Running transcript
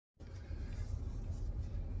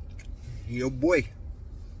Yo, boy.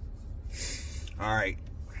 All right,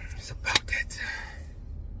 it's about that time.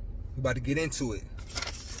 We're about to get into it.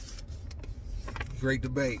 Great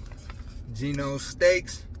debate. GENO'S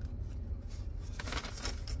steaks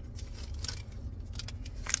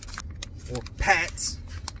or Pat's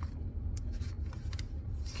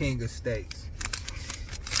King of Steaks.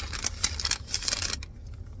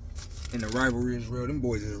 And the rivalry is real. Them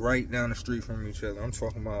boys is right down the street from each other. I'm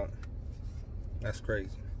talking about, that's crazy.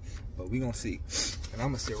 But we gonna see. And I'm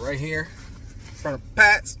gonna sit right here in front of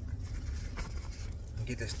Pat's and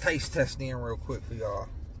get this taste test in real quick for y'all.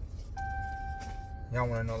 Y'all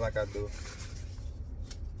wanna know like I do.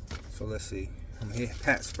 So let's see. I'm gonna hit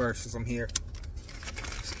Pat's first since I'm here.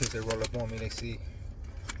 Just in case they roll up on me, they see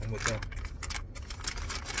I'm with them.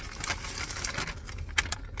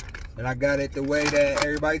 And I got it the way that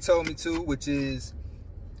everybody told me to, which is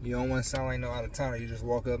you don't want to sound like no out of towner. You just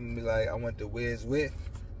walk up and be like, I want the whiz with,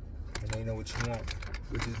 and they know what you want.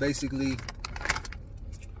 Which is basically,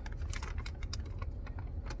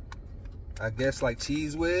 I guess, like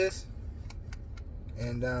cheese whiz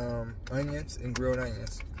and onions and grilled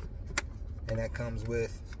onions. And that comes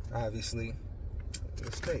with, obviously,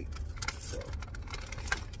 the steak. So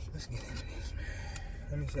let's get into this, man.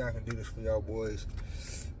 Let me see how I can do this for y'all boys.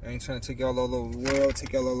 I ain't trying to take y'all all over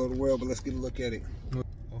the world, but let's get a look at it.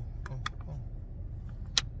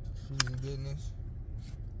 Cheesy goodness.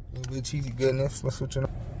 A little bit of cheesy goodness. Let's switch it up.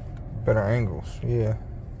 Better angles, yeah.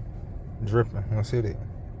 Dripping, let's hit it.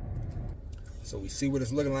 So we see what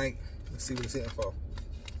it's looking like. Let's see what it's hitting for.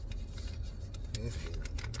 It's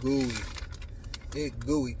gooey. It's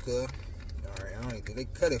gooey, cuz. Alright, I don't even think they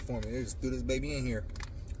cut it for me. They just threw this baby in here.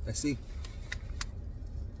 Let's see.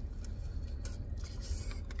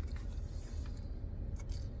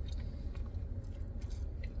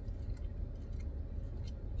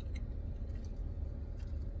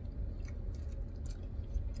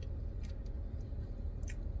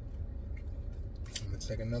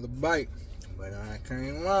 Take another bite, but I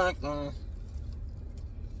can't lie though.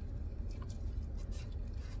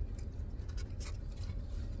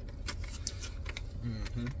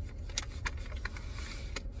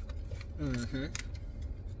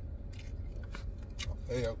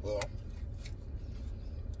 Okay, well.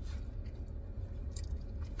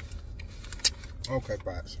 Okay,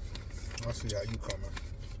 Pops. I'll see how you coming.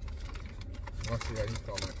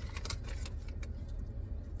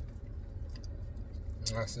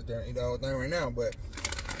 I sit there and eat the whole thing right now, but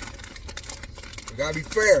we gotta be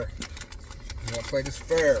fair. We gotta play this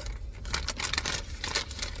fair.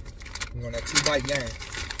 We're on that 2-bite game.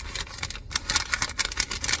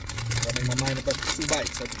 I made my mind up after 2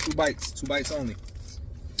 bites. After 2 bites, 2 bites only.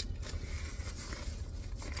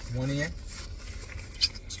 One in.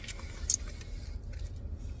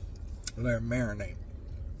 Let it marinate.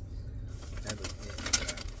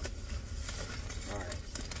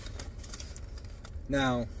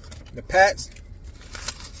 Now, the Pat's,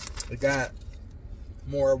 they got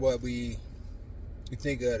more of what you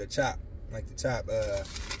think of the chop, like the chop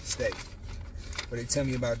steak. What they tell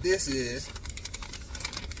me about this is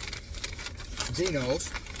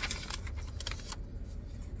GENO'S.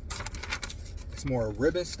 It's more a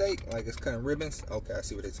ribbon steak, like it's cutting ribbons. Okay, I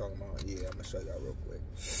see what they're talking about. Yeah, I'm gonna show y'all real quick.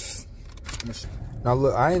 Now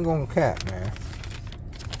look, I ain't gonna cap, man.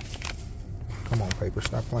 Come on, paper,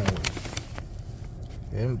 stop playing with it.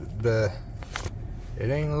 It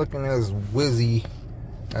ain't looking as whizzy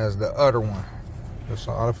as the other one. Just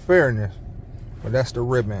out of fairness, but that's the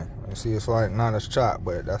ribbon. You see, it's like not as chopped,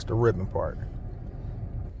 but that's the ribbon part.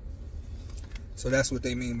 So that's what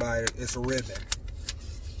they mean by it. It's a ribbon.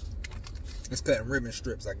 It's cutting ribbon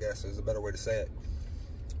strips, I guess is a better way to say it.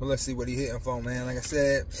 But let's see what he hitting for, man. Like I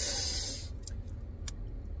said,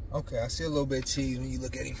 okay, I see a little bit of cheese when you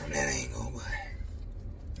look at him from that angle, but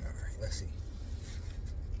all right, let's see.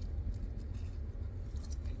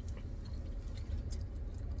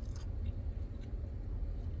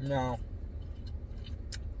 No.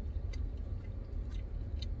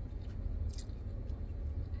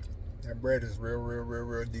 That bread is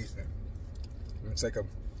real decent. I'm gonna take a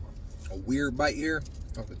weird bite here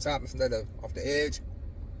off the top instead of off the edge.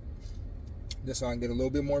 Just so I can get a little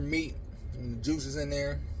bit more meat and the juices in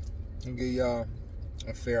there and give y'all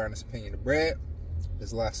a fair honest opinion. The bread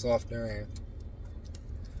is a lot softer, and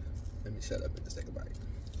let me shut up and just take a bite.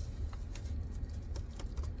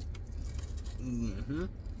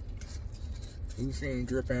 You see him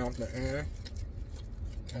dripping off the end.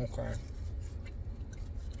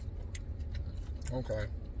 Okay.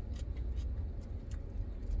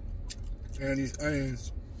 And these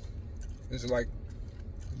onions is like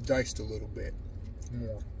diced a little bit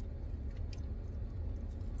more.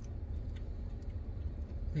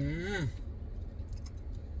 2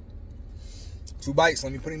 bites.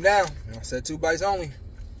 Let me put him down. I said 2 bites only.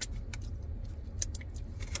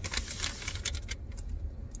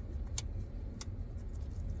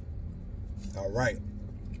 All right.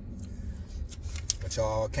 What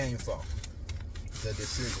y'all came for? The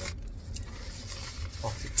decision.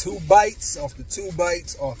 Off the 2 bites, off the 2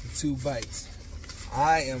 bites, off the 2 bites.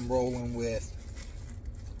 I am rolling with,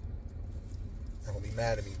 I'm gonna be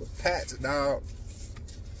mad at me, but Pat's, dog.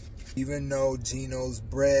 Even though GENO'S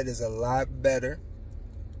bread is a lot better,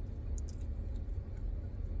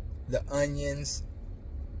 the onions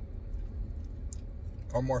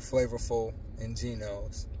are more flavorful in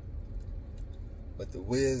GENO'S. But the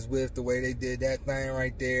whiz with the way they did that thing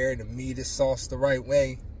right there, the meat is sauced the right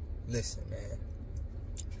way. Listen, man,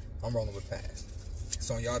 I'm rolling with Pat's. It's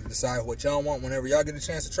on y'all to decide what y'all want whenever y'all get a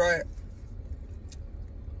chance to try it.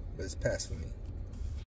 But it's Pat's for me.